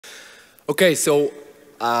Okay, so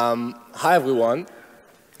hi everyone.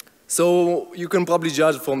 So you can probably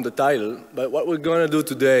judge from the title, but what we're going to do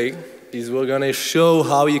today is we're going to show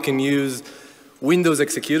how you can use Windows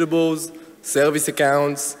executables, service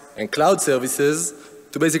accounts, and cloud services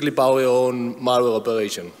to basically power your own malware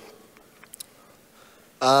operation.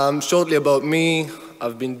 Shortly about me,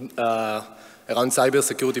 I've been around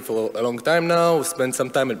cybersecurity for a long time now. Spent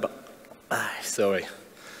some time at sorry.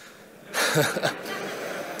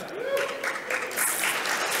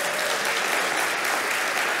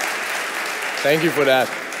 Thank you for that.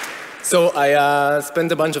 So I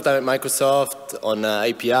spent a bunch of time at Microsoft on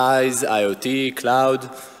APIs, IoT, cloud.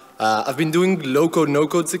 I've been doing low-code,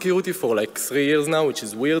 no-code security for like 3 years now, which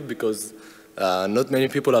is weird because not many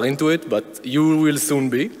people are into it, but you will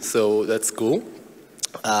soon be, so that's cool.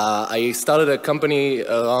 I started a company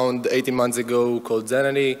around 18 months ago called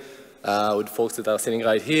Zenity with folks that are sitting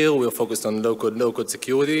right here. We're focused on low-code, no-code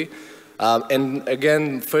security. And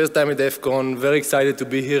again, first time at DEF CON, very excited to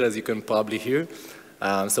be here, as you can probably hear.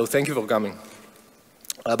 So thank you for coming.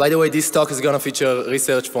 By the way, this talk is going to feature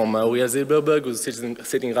research from Uriel Zilberberg, who's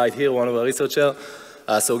sitting right here, one of our researchers.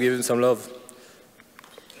 So give him some love.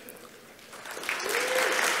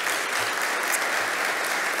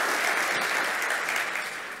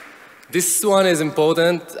 This one is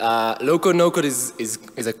important. Low-code, no-code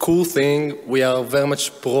is a cool thing. We are very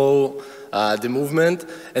much pro the movement.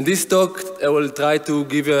 And this talk will try to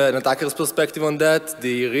give you an attacker's perspective on that.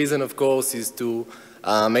 The reason, of course, is to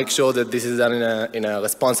make sure that this is done in a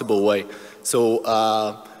responsible way. So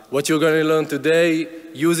what you're going to learn today,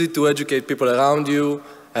 use it to educate people around you,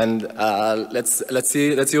 and let's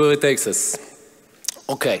see where it takes us.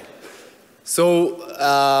 Okay. So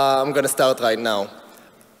I'm going to start right now.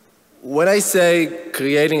 When I say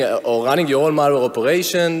creating or running your own malware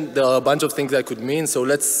operation, there are a bunch of things that could mean, so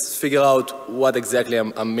let's figure out what exactly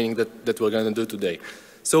I'm meaning that we're going to do today.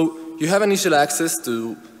 So you have initial access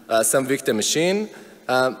to some victim machine.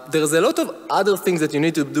 There's a lot of other things that you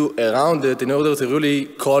need to do around it in order to really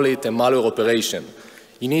call it a malware operation.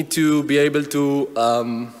 You need to be able to,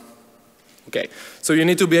 so you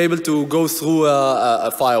need to be able to go through a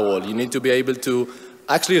firewall. You need to be able to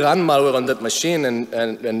actually run malware on that machine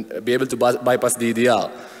and be able to bypass the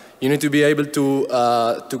EDR. You need to be able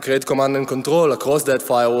to create command and control across that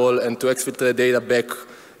firewall and to exfiltrate data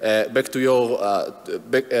back to your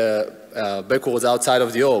backwards outside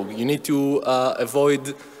of the org. You need to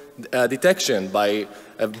avoid detection by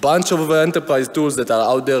a bunch of enterprise tools that are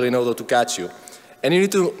out there in order to catch you. And you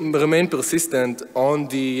need to remain persistent on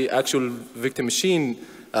the actual victim machine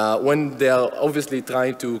when they are obviously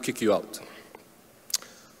trying to kick you out.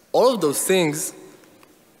 All of those things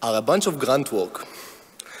are a bunch of grunt work.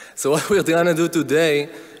 So what we're going to do today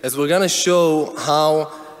is we're going to show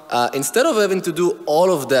how instead of having to do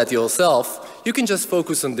all of that yourself, you can just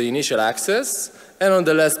focus on the initial access and on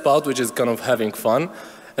the last part, which is kind of having fun.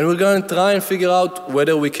 And we're going to try and figure out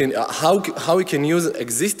whether we can, how we can use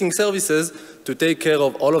existing services to take care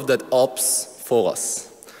of all of that ops for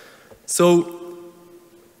us. So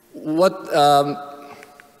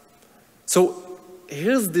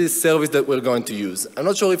here's this service that we're going to use. I'm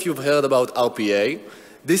not sure if you've heard about RPA.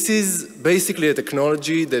 This is basically a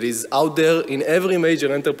technology that is out there in every major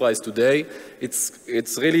enterprise today.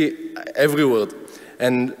 It's really everywhere.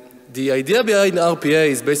 And the idea behind RPA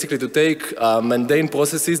is basically to take mundane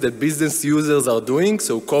processes that business users are doing,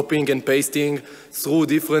 so copying and pasting through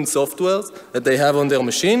different softwares that they have on their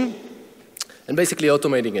machine, and basically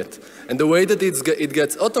automating it. And the way that it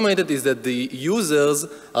gets automated is that the users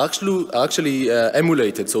are actually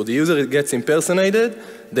emulated. So the user gets impersonated.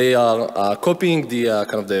 They are copying the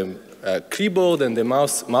kind of the keyboard and the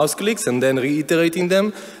mouse clicks and then reiterating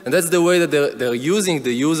them. And that's the way that they're using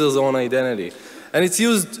the user's own identity. And it's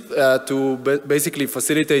used to basically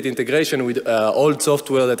facilitate integration with old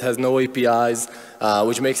software that has no APIs,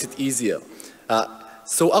 which makes it easier.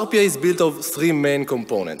 So RPA is built of 3 main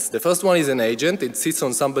components. The first one is an agent. It sits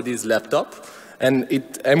on somebody's laptop, and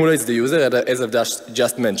it emulates the user, as I've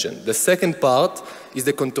just mentioned. The second part is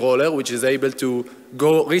the controller, which is able to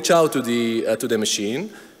reach out to the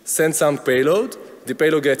machine, send some payload. The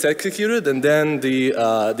payload gets executed, and then the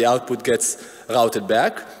output gets routed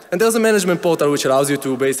back. And there's a management portal which allows you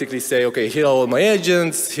to basically say, okay, here are all my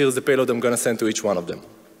agents. Here's the payload I'm going to send to each one of them.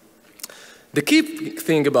 The key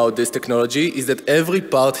thing about this technology is that every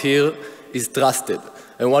part here is trusted.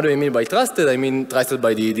 And what do I mean by trusted? I mean trusted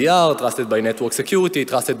by the EDR, trusted by network security,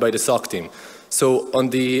 trusted by the SOC team. So on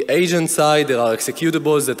the agent side, there are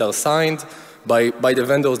executables that are signed by the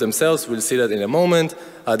vendors themselves. We'll see that in a moment.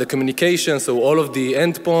 The communication, so all of the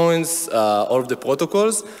endpoints, all of the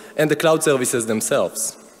protocols, and the cloud services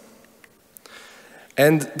themselves.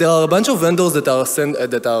 And there are a bunch of vendors that are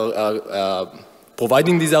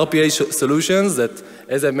providing these RPA solutions that,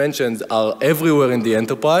 as I mentioned, are everywhere in the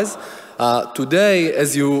enterprise. Today,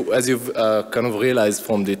 as you've kind of realized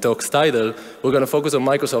from the talk's title, we're going to focus on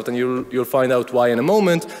Microsoft, and you'll find out why in a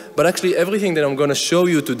moment. But actually, everything that I'm going to show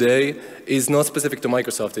you today is not specific to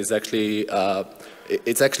Microsoft. It's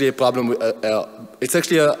actually a problem. It's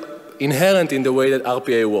actually inherent in the way that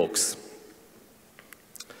RPA works.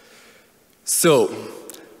 So,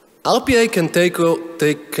 RPA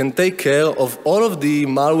can take care of all of the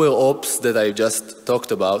malware ops that I just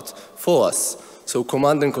talked about for us. So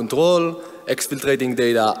command and control, exfiltrating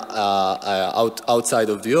data outside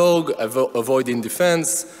of the org, avoiding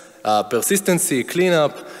defense, persistency,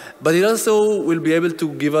 cleanup, but it also will be able to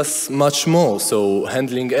give us much more. So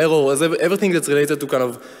handling errors, everything that's related to kind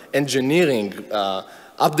of engineering,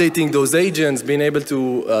 updating those agents, being able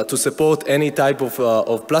to support any type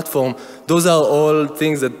of platform, those are all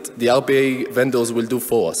things that the RPA vendors will do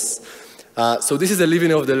for us. So this is a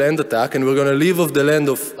leaving of the land attack, and we're going to leave off the land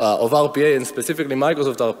of RPA, and specifically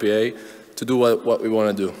Microsoft RPA, to do what we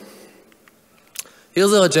want to do.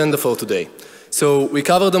 Here's our agenda for today. So we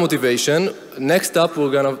covered the motivation. Next up, we're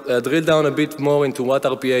going to drill down a bit more into what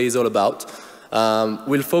RPA is all about.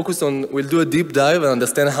 We'll do a deep dive and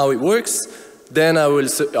understand how it works. Then I will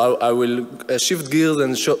shift gears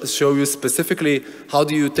and show you specifically how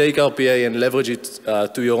do you take RPA and leverage it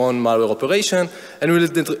to your own malware operation. And we'll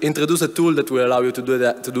introduce a tool that will allow you to do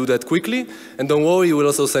that quickly. And don't worry, we'll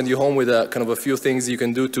also send you home with kind of a few things you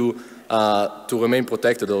can do to remain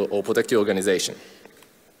protected or protect your organization.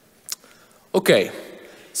 Okay,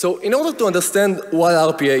 so in order to understand what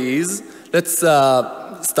RPA is, let's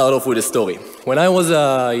start off with a story. When I was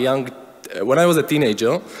a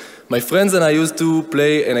teenager, my friends and I used to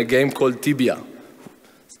play in a game called Tibia.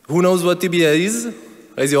 Who knows what Tibia is?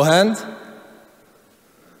 Raise your hand.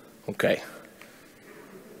 Okay.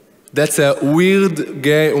 That's a weird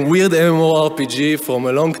game, weird MMORPG from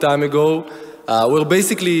a long time ago, where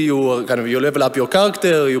basically you level up your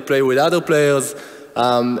character, you play with other players,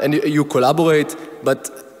 and you collaborate. But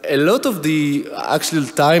a lot of the actual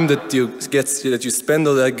time that you spend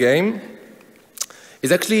on that game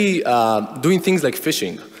is actually doing things like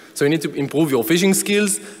fishing. So you need to improve your fishing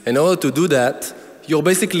skills. In order to do that, you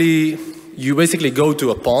basically go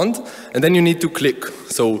to a pond, and then you need to click.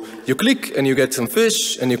 So you click and you get some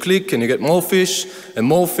fish, and you click and you get more fish and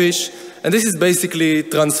more fish. And this is basically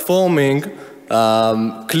transforming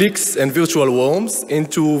clicks and virtual worms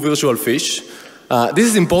into virtual fish. This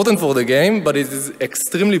is important for the game, but it is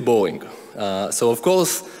extremely boring. So of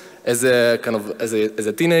course, as a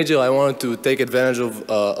teenager, I wanted to take advantage of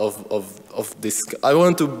this. I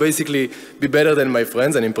wanted to basically be better than my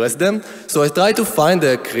friends and impress them. So I tried to find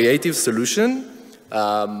a creative solution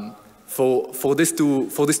for this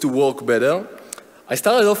to work better. I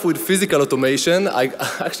started off with physical automation. I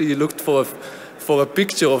actually looked for a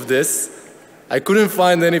picture of this. I couldn't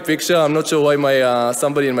find any picture. I'm not sure why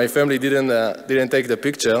somebody in my family didn't take the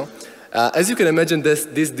picture. As you can imagine, this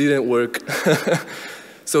didn't work.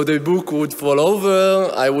 So the book would fall over,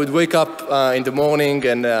 I would wake up in the morning,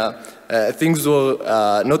 and things were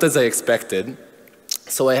not as I expected.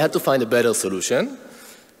 So I had to find a better solution.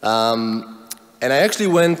 And I actually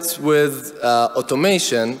went with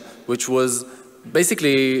automation, which was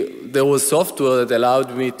basically, there was software that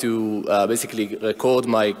allowed me to basically record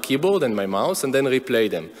my keyboard and my mouse and then replay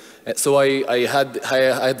them. So I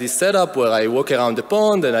had this setup where I walk around the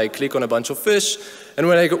pond and I click on a bunch of fish. And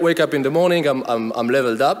when I wake up in the morning, I'm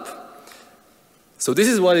leveled up. So this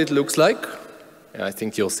is what it looks like. I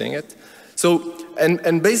think you're seeing it. So,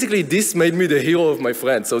 and basically this made me the hero of my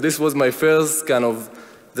friends. So this was my first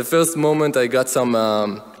the first moment I got some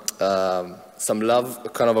love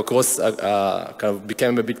across,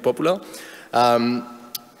 became a bit popular.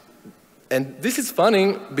 And this is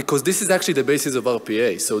funny because this is actually the basis of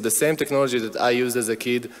RPA. So the same technology that I used as a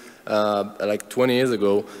kid like 20 years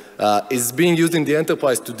ago is being used in the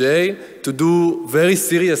enterprise today to do very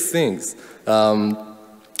serious things.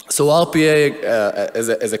 So RPA,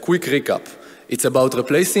 as a quick recap, it's about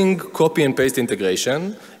replacing copy and paste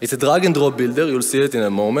integration. It's a drag and drop builder. You'll see it in a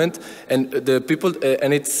moment. And the people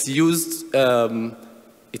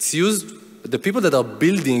that are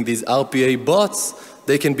building these RPA bots,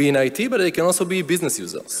 they can be in IT, but they can also be business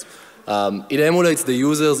users. It emulates the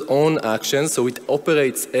user's own actions, so it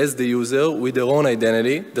operates as the user with their own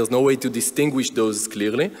identity. There's no way to distinguish those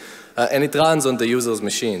clearly. And it runs on the user's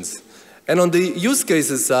machines. And on the use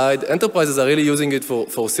cases side, enterprises are really using it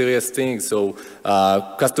for serious things. So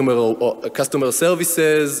customer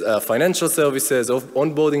services, financial services,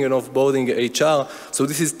 onboarding and offboarding, HR. So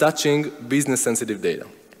this is touching business-sensitive data.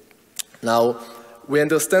 Now that we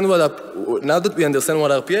understand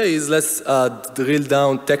what RPA is, let's drill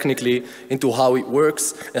down technically into how it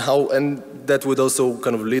works and that would also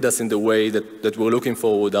kind of lead us in the way that we're looking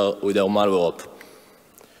for with our malware op.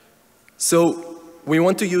 So we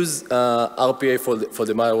want to use RPA for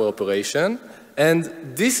the malware operation, and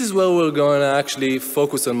this is where we're going to actually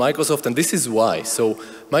focus on Microsoft, and this is why. So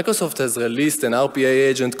Microsoft has released an RPA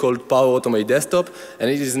agent called Power Automate Desktop,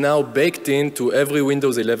 and it is now baked into every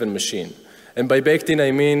Windows 11 machine. And by baked in,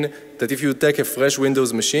 I mean that if you take a fresh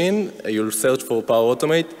Windows machine, you'll search for Power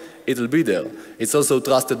Automate, it'll be there. It's also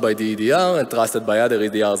trusted by the EDR and trusted by other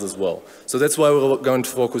EDRs as well. So that's why we're going to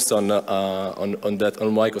focus on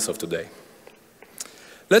Microsoft today.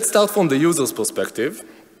 Let's start from the user's perspective.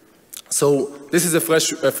 So this is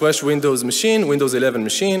a fresh Windows machine, Windows 11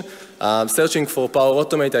 machine. Searching for Power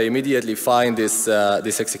Automate, I immediately find this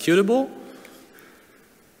executable.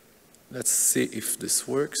 Let's see if this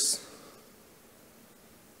works.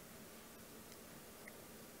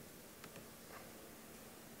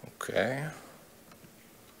 Okay.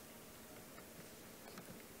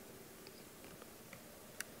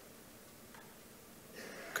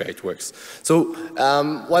 Okay, it works. So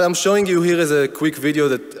what I'm showing you here is a quick video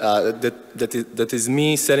that is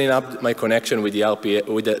me setting up my connection with the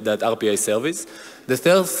that RPA service. The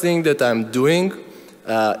third thing that I'm doing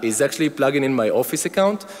is actually plugging in my Office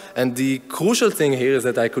account, and the crucial thing here is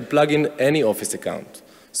that I could plug in any Office account.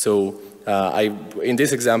 So in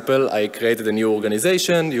this example, I created a new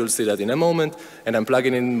organization. You'll see that in a moment, and I'm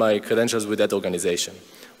plugging in my credentials with that organization.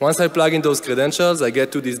 Once I plug in those credentials, I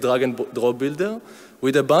get to this drag and drop builder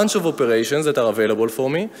with a bunch of operations that are available for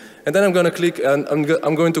me, and then I'm going to click, and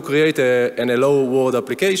I'm going to create an Hello World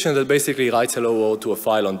application that basically writes Hello World to a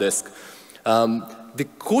file on disk. The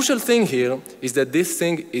crucial thing here is that this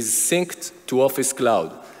thing is synced to Office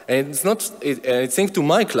Cloud. And it's synced to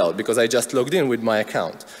my cloud because I just logged in with my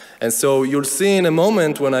account. And so you'll see in a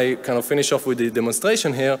moment when I kind of finish off with the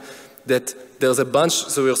demonstration here that there's a bunch,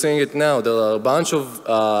 so we're seeing it now, there are a bunch of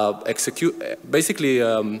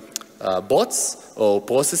bots or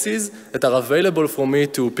processes that are available for me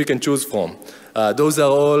to pick and choose from. Those are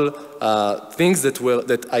all things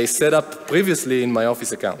that I set up previously in my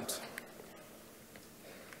Office account.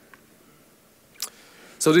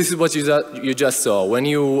 So this is what you just saw. When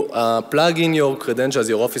you plug in your credentials,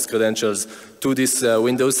 your Office credentials, to this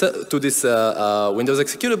Windows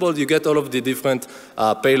executable, you get all of the different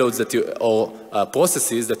payloads or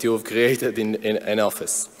processes that you have created in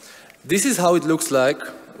Office. This is how it looks like.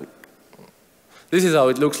 This is how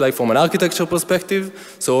it looks like from an architecture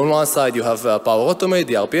perspective. So on one side you have Power Automate,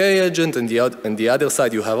 the RPA agent, and the other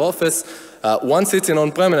side you have Office. One sits in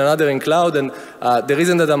on-prem and another in cloud, and the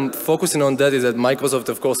reason that I'm focusing on that is that Microsoft,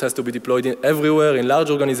 of course, has to be deployed everywhere in large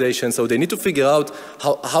organizations, so they need to figure out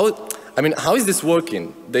how is this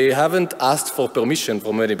working? They haven't asked for permission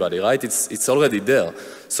from anybody, right? It's already there.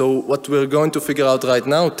 So what we're going to figure out right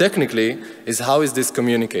now, technically, is how is this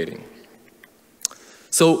communicating?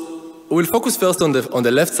 So we'll focus first on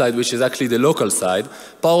the left side, which is actually the local side.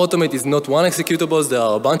 Power Automate is not one executable. There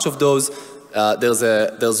are a bunch of those.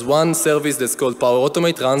 There's one service that's called Power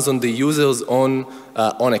Automate, runs on the user's own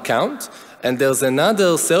account. And there's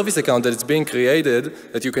another service account that is being created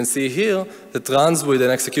that you can see here that runs with an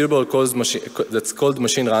executable that's called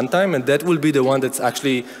machine runtime. And that will be the one that's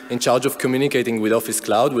actually in charge of communicating with Office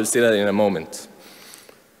Cloud. We'll see that in a moment.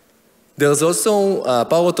 There's also,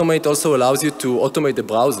 Power Automate also allows you to automate the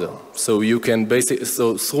browser. So you can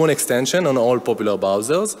through an extension on all popular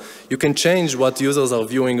browsers, you can change what users are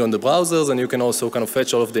viewing on the browsers, and you can also kind of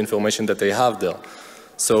fetch all of the information that they have there.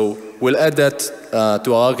 So we'll add that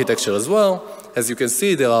to our architecture as well. As you can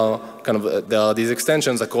see, there are these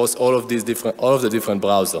extensions across all of the different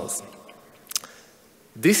browsers.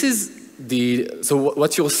 This is so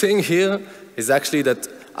what you're seeing here is actually that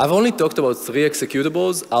I've only talked about 3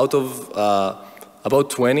 executables out of about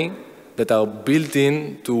 20 that are built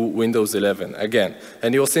in to Windows 11 again.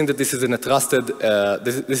 And you're seeing that this is in a trusted,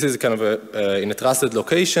 this is kind of in a trusted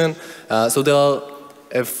location. So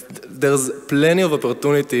there's plenty of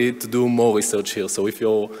opportunity to do more research here. So if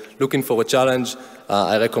you're looking for a challenge,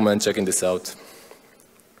 I recommend checking this out.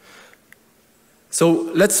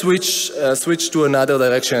 So let's switch to another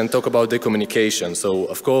direction and talk about the communication. So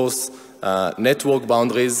of course, network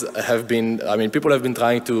boundaries have been, people have been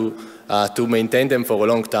trying to maintain them for a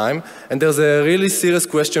long time. And there's a really serious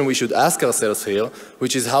question we should ask ourselves here,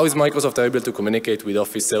 which is how is Microsoft able to communicate with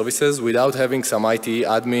Office services without having some IT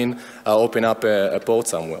admin open up a port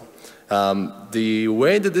somewhere? The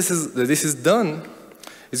way that this is done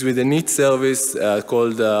is with a neat service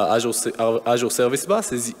called Azure Service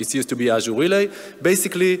Bus. It used to be Azure Relay.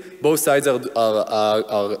 Basically, both sides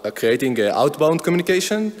are creating outbound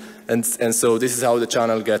communication, and so this is how the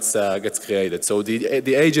channel gets created. So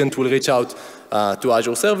the agent will reach out to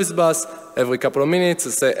Azure Service Bus every couple of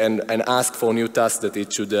minutes and ask for new tasks that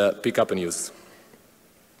it should pick up and use.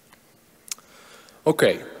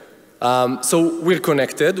 Okay. So we're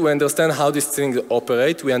connected. We understand how these things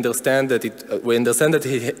operate. We understand that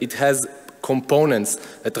it has components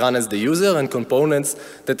that run as the user and components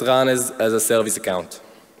that run as a service account.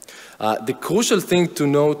 The crucial thing to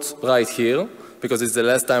note right here, because it's the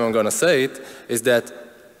last time I'm going to say it, is that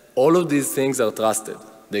all of these things are trusted.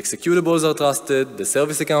 The executables are trusted, the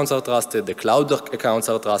service accounts are trusted, the cloud accounts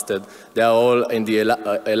are trusted. They are all in the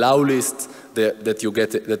allow list that you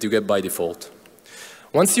get by default.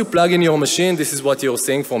 Once you plug in your machine, this is what you're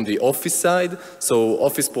seeing from the Office side. So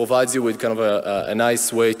Office provides you with kind of a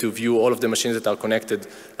nice way to view all of the machines that are connected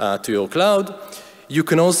to your cloud. You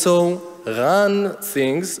can also run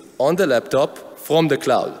things on the laptop from the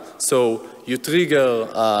cloud. So you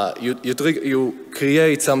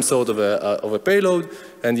create some sort of a payload,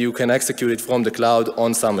 and you can execute it from the cloud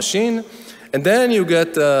on some machine. And then you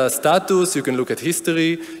get status, you can look at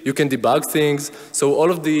history, you can debug things, so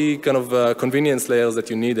all of the kind of convenience layers that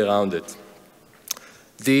you need around it.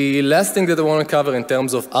 The last thing that I want to cover in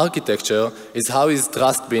terms of architecture is how is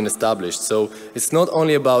trust being established. So it's not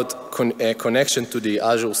only about a connection to the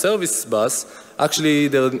Azure Service Bus, actually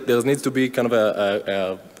there needs to be kind of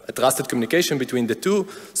a trusted communication between the two.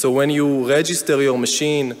 So when you register your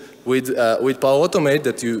machine with Power Automate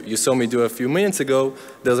that you saw me do a few minutes ago,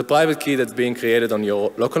 there's a private key that's being created on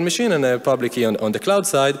your local machine and a public key on the cloud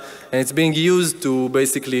side, and it's being used to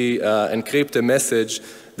basically encrypt a message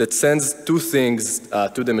that sends two things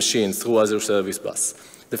to the machine through Azure Service Bus.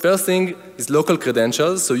 The first thing is local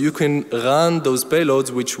credentials, so you can run those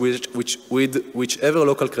payloads with whichever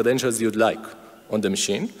local credentials you'd like on the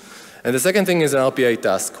machine. And the second thing is an RPA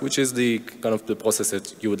task, which is the kind of the process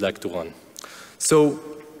that you would like to run. So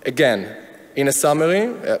again, in a summary,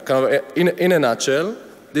 in a nutshell,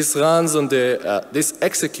 this runs on this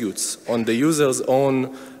executes on the user's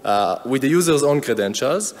own with the user's own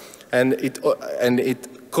credentials, and it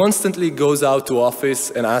constantly goes out to Office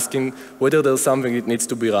and asking whether there's something it needs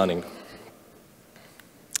to be running.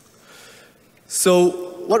 So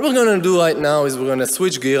what we're going to do right now is we're going to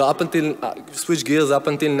switch gears. Up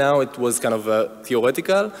until now, it was kind of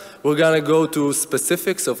theoretical. We're going to go to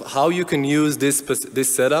specifics of how you can use this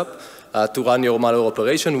setup to run your malware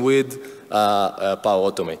operation with Power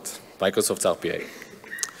Automate, Microsoft's RPA.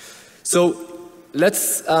 So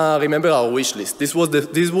let's remember our wish list. These were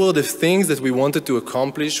the things that we wanted to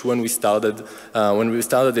accomplish when we started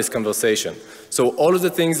this conversation. So all of the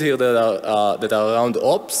things here that are around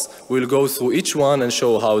ops, we'll go through each one and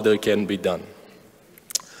show how they can be done.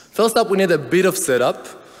 First up, we need a bit of setup.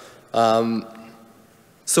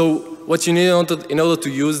 So what you need in order to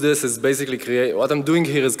use this is basically what I'm doing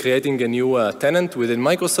here is creating a new tenant within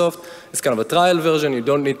Microsoft. It's kind of a trial version. You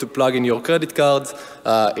don't need to plug in your credit cards.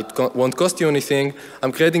 It won't cost you anything.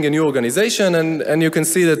 I'm creating a new organization, and you can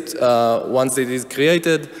see that once it is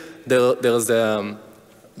created, there's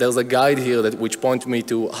a guide here which points me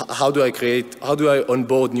to how do I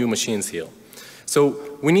onboard new machines here.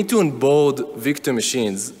 So we need to onboard victim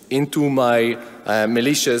machines into my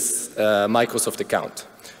malicious Microsoft account.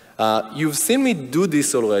 You've seen me do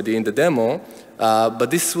this already in the demo, but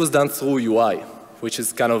this was done through UI, which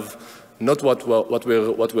is kind of not what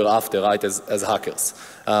we're after, right, as hackers.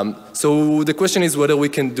 So the question is whether we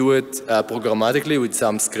can do it programmatically with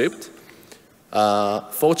some script.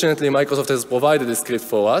 Fortunately, Microsoft has provided a script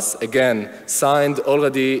for us, again, signed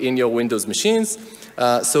already in your Windows machines.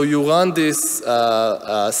 So you run this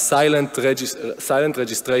silent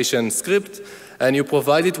registration script, and you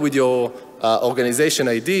provide it with your organization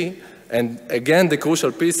ID. And again, the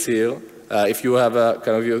crucial piece here, if you have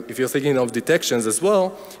if you're thinking of detections as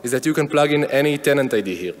well, is that you can plug in any tenant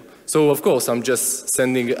ID here. So of course, I'm just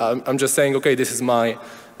saying, okay, this is my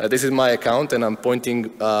account, and I'm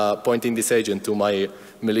pointing this agent to my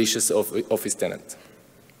malicious Office tenant.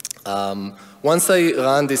 Once I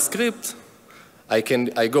run this script,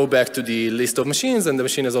 I go back to the list of machines, and the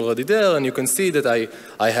machine is already there, and you can see that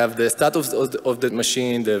I have the status of that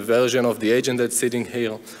machine, the version of the agent that's sitting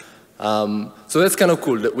here. So that's kind of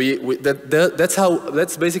cool.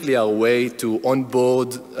 That's basically our way to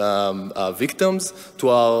onboard victims to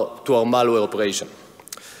our malware operation.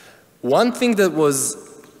 One thing that was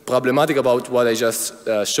problematic about what I just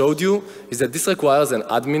showed you is that this requires an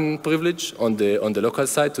admin privilege on the local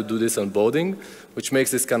side to do this onboarding, which makes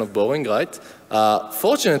this kind of boring, right?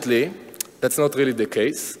 Fortunately, that's not really the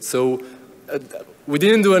case. So we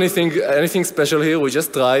didn't do anything special here. We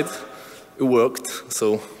just tried. It worked.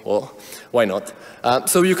 So well, why not?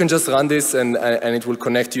 So you can just run this, and it will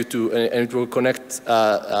connect you to, and it will connect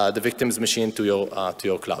the victim's machine to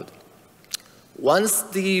your cloud. Once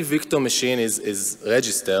the victim machine is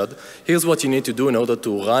registered, here's what you need to do in order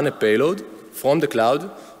to run a payload from the cloud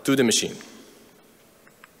to the machine.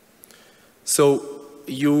 So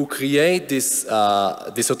you create this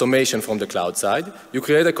automation from the cloud side. You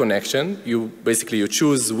create a connection. You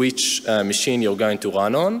choose which machine you're going to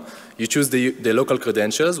run on. You choose the local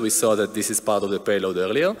credentials. We saw that this is part of the payload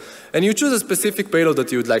earlier. And you choose a specific payload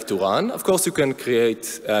that you would like to run. Of course, you can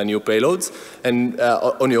create new payloads and,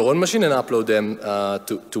 on your own machine and upload them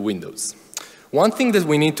to Windows. One thing that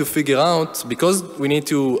we need to figure out, because we need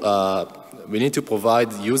to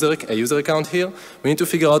provide a user account here, we need to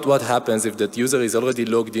figure out what happens if that user is already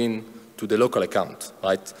logged in to the local account,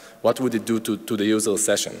 right? What would it do to the user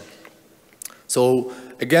session? So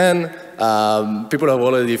again, people have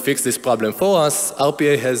already fixed this problem for us.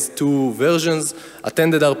 RPA has two versions,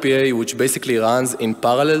 attended RPA, which basically runs in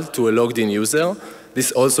parallel to a logged in user.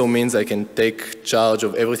 This also means I can take charge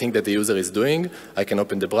of everything that the user is doing. I can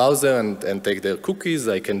open the browser and take their cookies.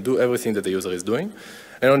 I can do everything that the user is doing.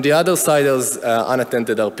 And on the other side, there's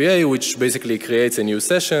unattended RPA, which basically creates a new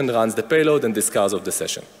session, runs the payload, and discards of the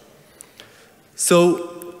session.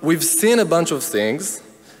 So we've seen a bunch of things.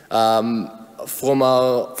 From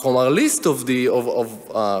our list of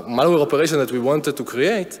malware operations that we wanted to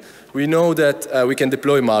create, we know that we can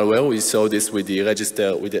deploy malware. We saw this with the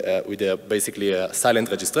register, with basically a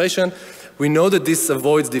silent registration. We know that this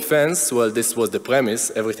avoids defense. Well, this was the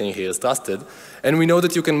premise. Everything here is trusted. And we know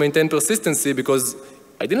that you can maintain persistency because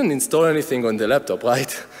I didn't install anything on the laptop,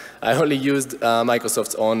 right? I only used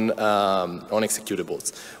Microsoft's own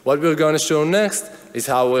executables. What we're going to show next is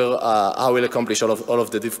how we'll accomplish all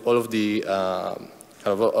of the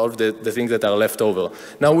things that are left over.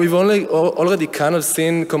 Now we've already kind of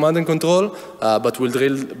seen command and control, but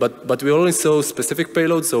we only saw specific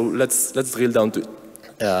payloads. So let's drill down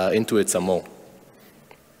into it some more.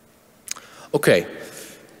 Okay.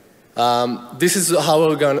 This is how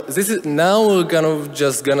we're gonna. Now we're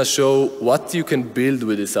just gonna show what you can build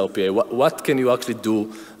with this RPA. What can you actually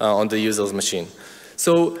do on the user's machine?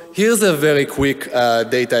 So here's a very quick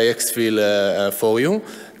data exfil for you.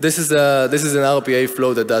 This is an RPA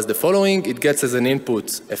flow that does the following. It gets as an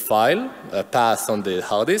input a file, a path on the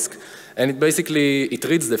hard disk, and it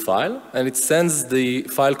reads the file and it sends the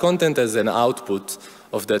file content as an output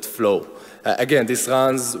of that flow. Again, this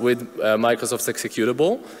runs with Microsoft's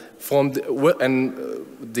executable. And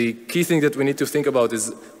the key thing that we need to think about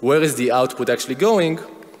is where is the output actually going?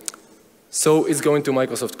 So it's going to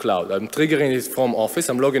Microsoft Cloud. I'm triggering it from Office.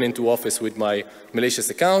 I'm logging into Office with my malicious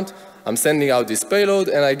account. I'm sending out this payload,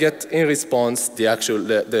 and I get in response the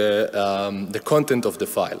content of the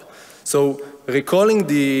file. So recalling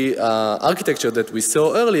the architecture that we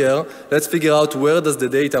saw earlier, let's figure out where does the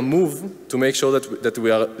data move to make sure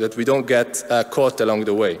that we don't get caught along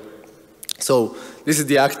the way. So this is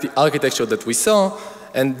the architecture that we saw,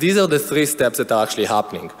 and these are the three steps that are actually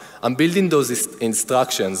happening. I'm building those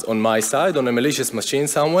instructions on my side, on a malicious machine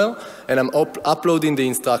somewhere, and I'm uploading the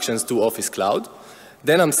instructions to Office Cloud.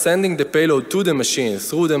 Then I'm sending the payload to the machine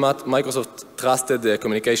through the Microsoft trusted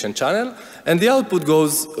communication channel, and the output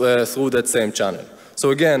goes through that same channel. So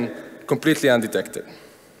again, completely undetected.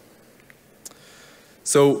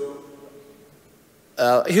 So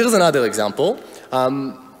here's another example.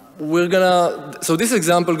 So this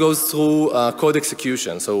example goes through code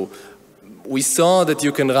execution. So we saw that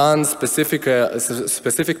you can run specific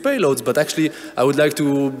payloads, but actually I would like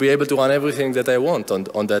to be able to run everything that I want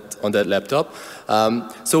on that laptop.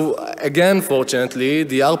 So again, fortunately,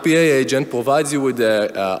 the RPA agent provides you with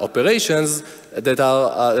the operations that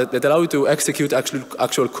allow you to execute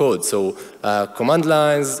actual code. So command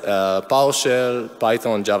lines, PowerShell,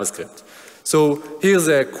 Python, JavaScript. So here's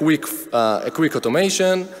a quick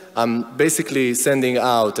automation. I'm basically sending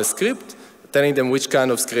out a script, telling them which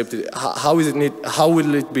kind of script, how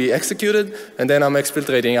will it be executed, and then I'm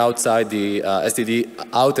exfiltrating outside the STD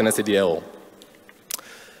out and STD error.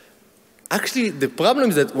 Actually, the problem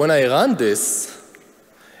is that when I run this,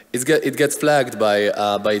 it gets flagged by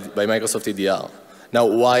Microsoft EDR. Now,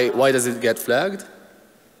 why does it get flagged?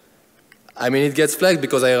 I mean, it gets flagged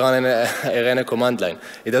because I ran a command line.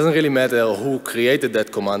 It doesn't really matter who created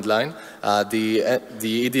that command line. The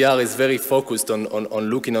EDR is very focused on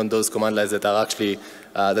looking on those command lines that are actually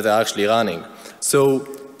running. So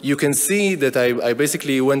you can see that I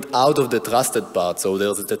basically went out of the trusted part. So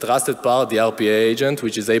there's the trusted part, the RPA agent,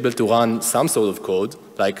 which is able to run some sort of code.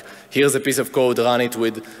 Like, here's a piece of code, run it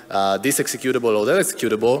with this executable or that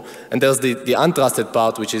executable. And there's the untrusted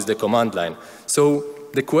part, which is the command line. So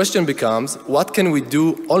the question becomes, what can we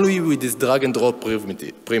do only with this drag and drop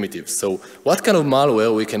primitives? So what kind of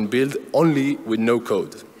malware we can build only with no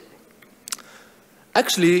code?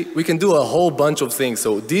 Actually, we can do a whole bunch of things.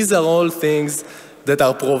 So these are all things that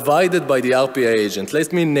are provided by the RPA agent.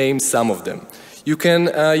 Let me name some of them. You can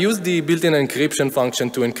use the built-in encryption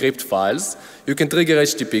function to encrypt files. You can trigger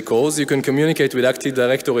HTTP calls. You can communicate with Active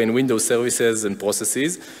Directory and Windows services and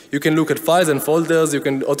processes. You can look at files and folders. You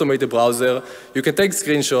can automate the browser. You can take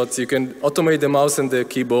screenshots. You can automate the mouse and the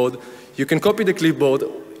keyboard. You can copy the clipboard.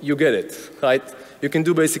 You get it, right? You can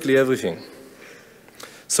do basically everything.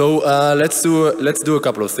 So let's do a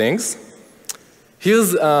couple of things.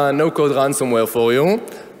 Here's no-code ransomware for you.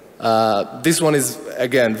 This one is,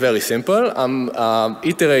 again, very simple. I'm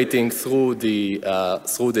iterating through the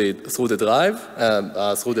drive,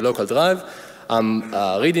 through the local drive. I'm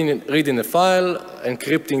reading a file,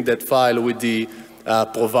 encrypting that file with the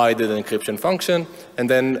provided encryption function, and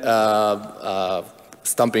then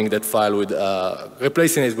stamping that file with,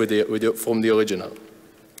 replacing it from the original.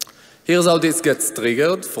 Here's how this gets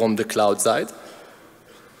triggered from the cloud side.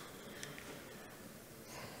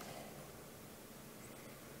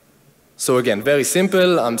 So again, very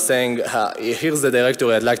simple. I'm saying, here's the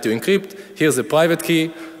directory I'd like to encrypt. Here's the private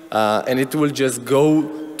key. And it will just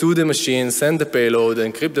go to the machine, send the payload,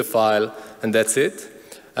 encrypt the file, and that's it.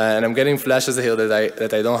 And I'm getting flashes here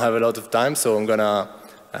that I don't have a lot of time, so I'm gonna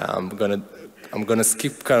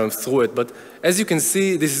skip kind of through it. But as you can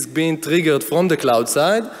see, this is being triggered from the cloud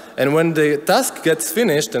side. And when the task gets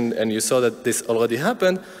finished, and you saw that this already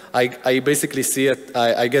happened, I basically see it,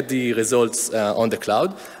 I get the results on the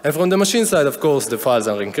cloud. And from the machine side, of course, the files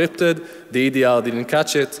are encrypted. The EDR didn't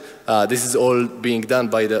catch it. This is all being done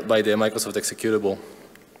by the Microsoft executable.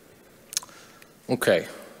 Okay.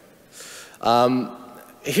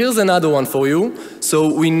 Here's another one for you.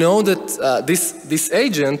 So we know that this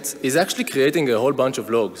agent is actually creating a whole bunch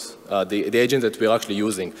of logs, the agent that we're actually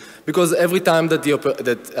using. Because every time that,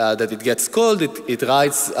 that it gets called, it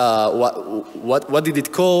writes what did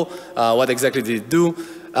it call, what exactly did it do.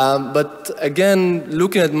 But again,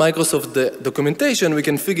 looking at Microsoft documentation, we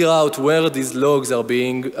can figure out where these logs are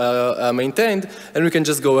being maintained, and we can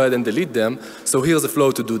just go ahead and delete them. So here's the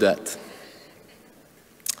flow to do that.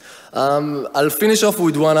 I'll finish off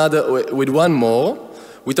with one more.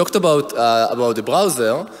 We talked about the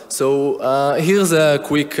browser. So here's a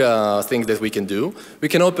quick thing that we can do. We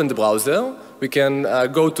can open the browser. We can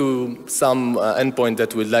go to some endpoint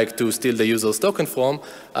that we'd like to steal the user's token from,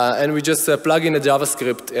 and we just plug in a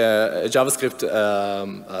JavaScript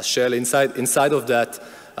shell inside of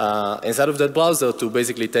that browser to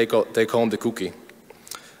basically take home the cookie.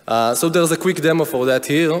 So there's a quick demo for that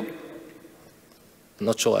here. I'm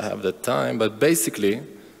not sure I have the time, but basically,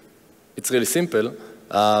 it's really simple.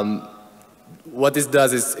 What this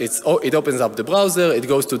does is it opens up the browser, it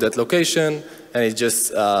goes to that location, and it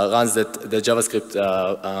just runs the JavaScript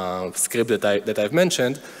script that I've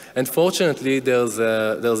mentioned. And fortunately, there's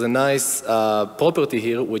a nice property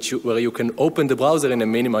here where you can open the browser in a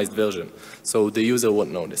minimized version, so the user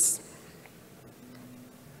won't notice.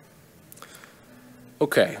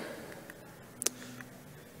 Okay.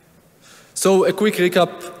 So a quick recap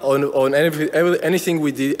on everything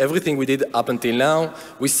we did up until now.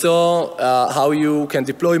 We saw how you can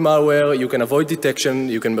deploy malware, you can avoid detection,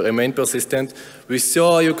 you can remain persistent. We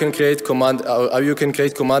saw you can create command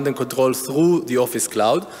and control through the Office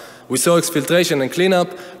cloud. We saw exfiltration and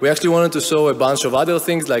cleanup. We actually wanted to show a bunch of other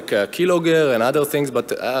things like keylogger and other things,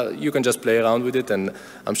 but you can just play around with it, and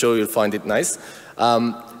I'm sure you'll find it nice.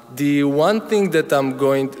 The one thing that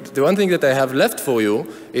I have left for you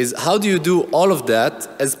is how do you do all of that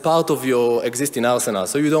as part of your existing arsenal?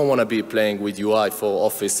 So you don't want to be playing with UI for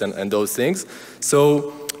Office and those things.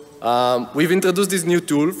 So we've introduced this new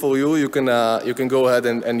tool for you. You can go ahead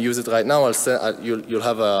and use it right now. You'll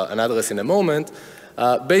have an address in a moment.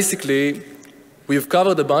 Basically, we've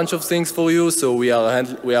covered a bunch of things for you. So we are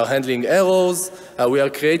handling errors. We are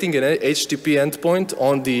creating an HTTP endpoint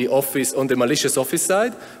on the malicious Office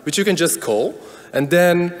side, which you can just call. And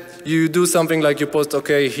then you do something like you post,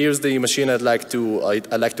 okay, here's the machine I'd like to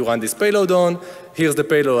run this payload on. Here's the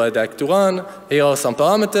payload I'd like to run. Here are some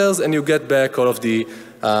parameters, and you get back all of the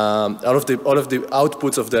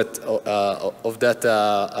outputs of that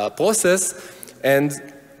process. And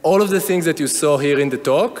all of the things that you saw here in the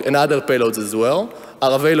talk and other payloads as well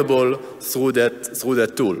are available through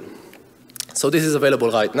that tool. So this is available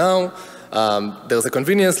right now. There's a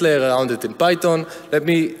convenience layer around it in Python. Let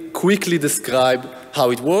me quickly describe how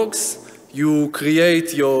it works. You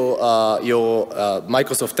create your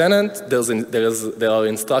Microsoft tenant. There are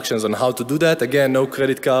instructions on how to do that. Again, no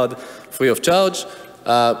credit card, free of charge.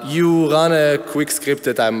 You run a quick script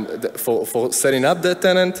for setting up that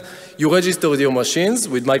tenant. You register your machines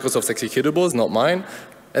with Microsoft's executables, not mine.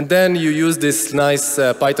 And then you use this nice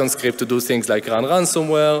Python script to do things like run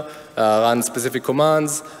ransomware, run specific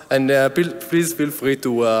commands, and please feel free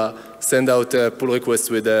to send out pull requests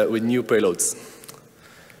with new payloads.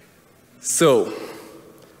 So,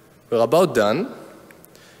 we're about done.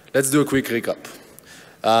 Let's do a quick recap.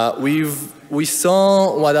 We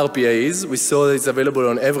saw what RPA is. We saw that it's available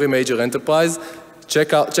on every major enterprise.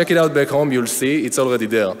 Check it out back home. You'll see it's already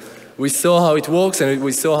there. We saw how it works, and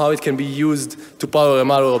we saw how it can be used to power a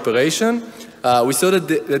malware operation. We saw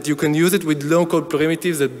that you can use it with low-code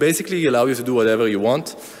primitives that basically allow you to do whatever you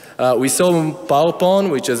want. We saw PowerPwn,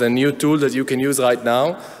 which is a new tool that you can use right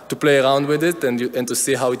now to play around with it and to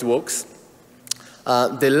see how it works.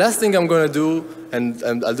 The last thing I'm going to do,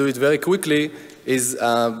 and I'll do it very quickly, is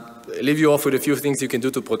leave you off with a few things you can do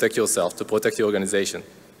to protect yourself, to protect your organization.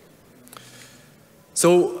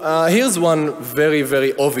 So here's one very,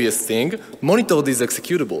 very obvious thing. Monitor these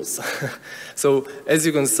executables. So as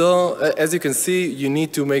you can see, you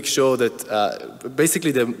need to make sure that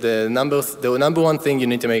basically the number one thing you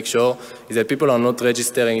need to make sure is that people are not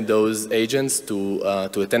registering those agents to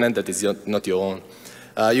a tenant that is not your own.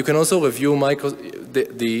 You can also review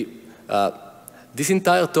this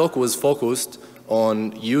entire talk was focused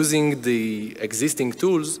on using the existing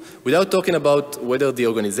tools without talking about whether the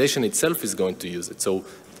organization itself is going to use it. So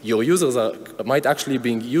your users might actually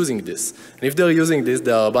be using this. And if they're using this,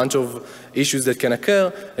 there are a bunch of issues that can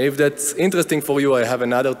occur. And if that's interesting for you, I have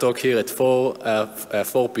another talk here at 4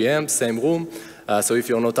 p.m., same room. So if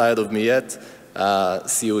you're not tired of me yet,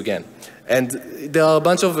 see you again. And there are a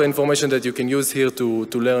bunch of information that you can use here to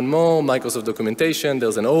learn more. Microsoft documentation.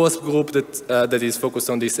 There's an OWASP group that is focused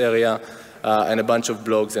on this area. And a bunch of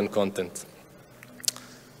blogs and content.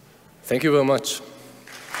 Thank you very much.